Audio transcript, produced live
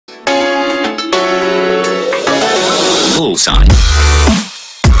sign.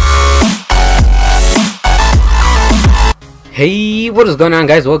 Hey, what is going on,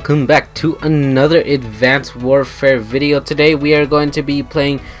 guys? Welcome back to another Advanced Warfare video. Today we are going to be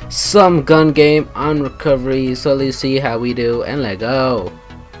playing some gun game on recovery, so let's see how we do and let go.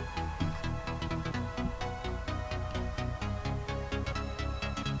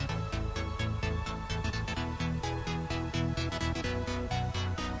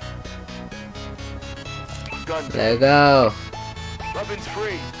 Let go. Weapons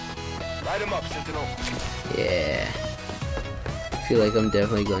free. Light him up, Sentinel. Yeah. I feel like I'm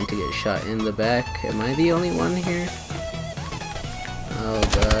definitely going to get shot in the back. Am I the only one here? Oh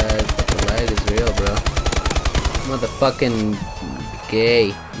god, the lag is real, bro. Motherfucking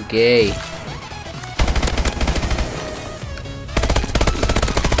gay.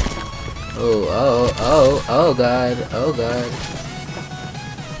 Oh god, oh god.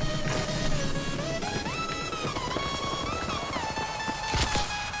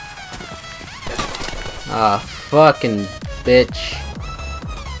 Ah, fucking bitch.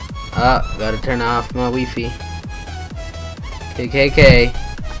 Ah, gotta turn off my Wi-Fi. KKK.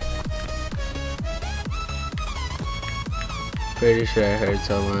 Pretty sure I heard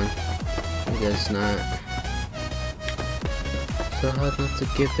someone. I guess not. So hard not to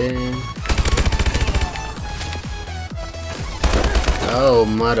give in. Oh,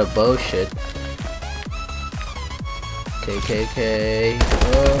 mother bullshit. KKK.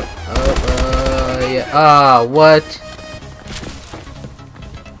 Oh, yeah. Ah, what?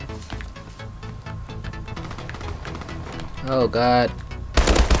 Oh god.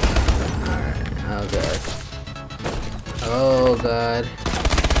 Alright, oh god. Oh god.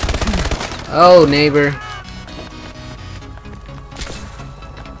 Oh, neighbor.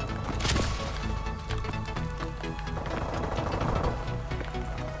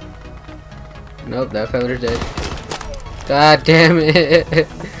 Nope, that feather's dead. God damn it.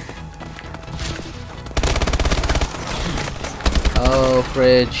 Oh,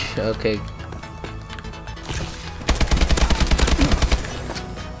 fridge. Okay.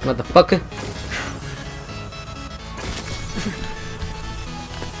 Motherfucker.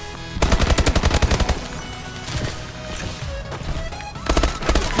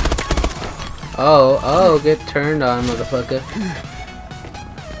 Oh, get turned on, motherfucker.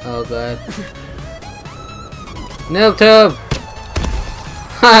 Oh god. Noob tube!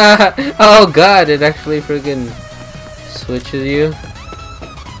 Oh god, it actually friggin' switches you.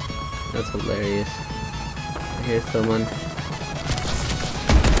 That's hilarious. I hear someone.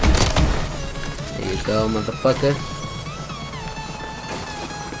 There you go, motherfucker.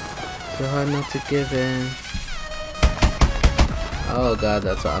 So hard not to give in. Oh god,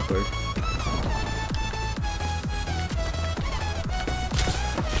 that's awkward.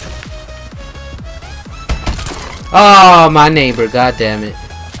 Oh, my neighbor, god damn it.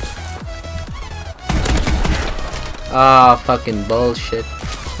 Oh, fucking bullshit.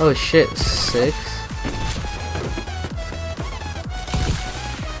 Oh shit, 6?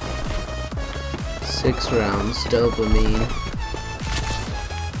 Six rounds, dopamine.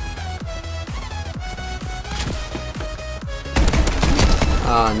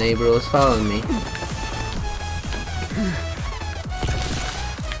 Ah, neighbor was following me.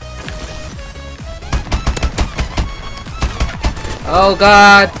 Oh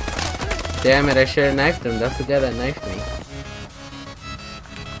god! Damn it, I should have knifed him. That's the guy that knifed me.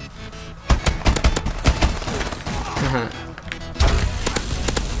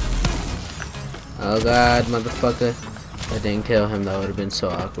 Oh god, motherfucker. I didn't kill him, that would have been so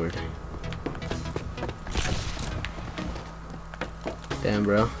awkward. Damn,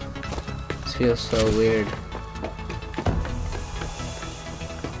 bro. This feels so weird.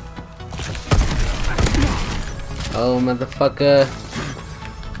 Oh, motherfucker.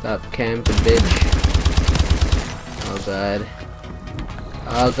 Stop camping, bitch. Oh god.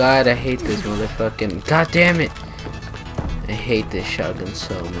 Oh god, I hate this motherfucking... God damn it! I hate this shotgun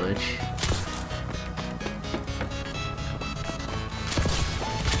so much.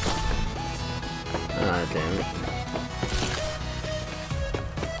 Ah, damn it.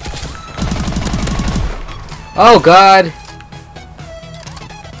 Oh god!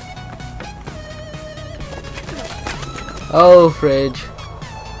 Oh, fridge.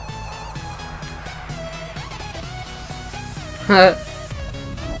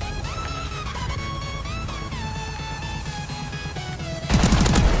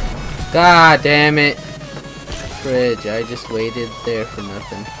 God damn it. Fridge, I just waited there for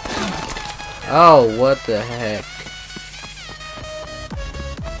nothing. Oh, what the heck.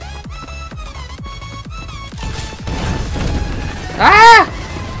 Ah!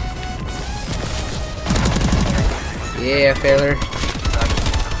 Yeah, failure.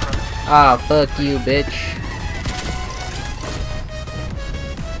 Ah, fuck you, bitch.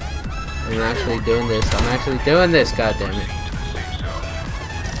 I'm actually doing this. I'm actually doing this, goddammit.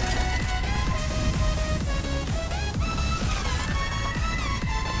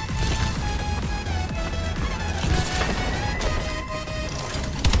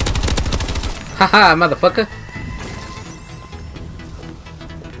 Haha, motherfucker.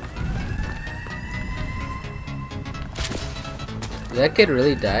 Did that kid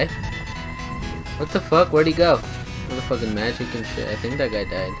really die? What the fuck? Where'd he go? Motherfucking magic and shit. I think that guy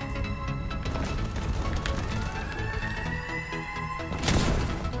died.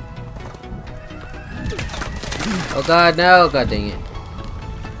 Oh god, no! God dang it.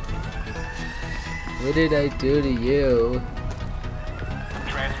 What did I do to you?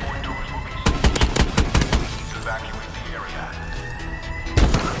 Transport doors will be sealed. Evacuate the area.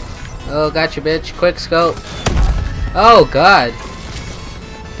 Oh, gotcha, bitch. Quick scope. Oh god.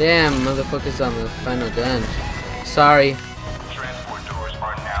 Damn, motherfucker's on the final gun. Sorry. Transport doors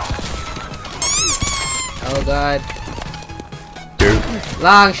are now Oh god.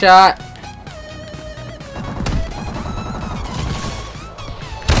 Long shot.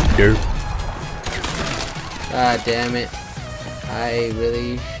 God damn it. I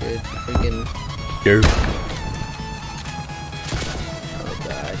really should freaking. Oh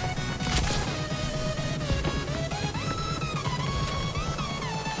god.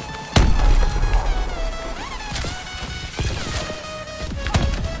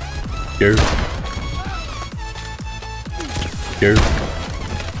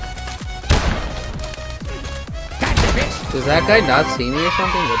 Does that guy not see me or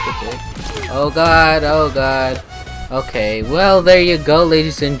something? What the fuck? Oh god, oh god. Okay, well there you go,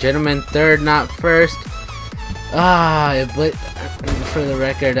 ladies and gentlemen. Third, not first. But for the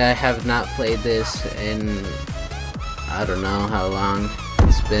record, I have not played this in I don't know how long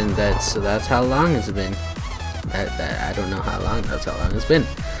it's been. That's how long it's been. I don't know how long. That's how long it's been.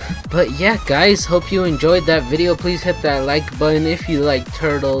 But yeah, guys, hope you enjoyed that video. Please hit that like button if you like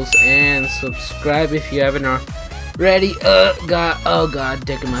turtles, and subscribe if you haven't already. Oh god,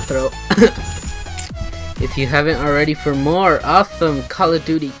 dick in my throat. If you haven't already, for more awesome Call of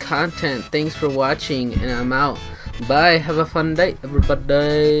Duty content. Thanks for watching, and I'm out. Bye. Have a fun day,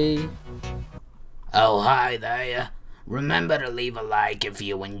 everybody. Oh, hi there. Remember to leave a like if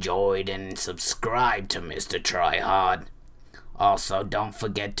you enjoyed, and subscribe to MrTryHard. Also, don't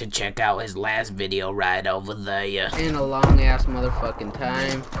forget to check out his last video right over there. In a long ass motherfucking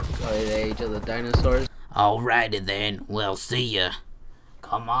time. Probably the age of the dinosaurs. Alrighty then, we'll see ya.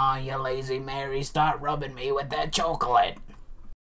 Come on, you lazy Mary, start rubbing me with that chocolate.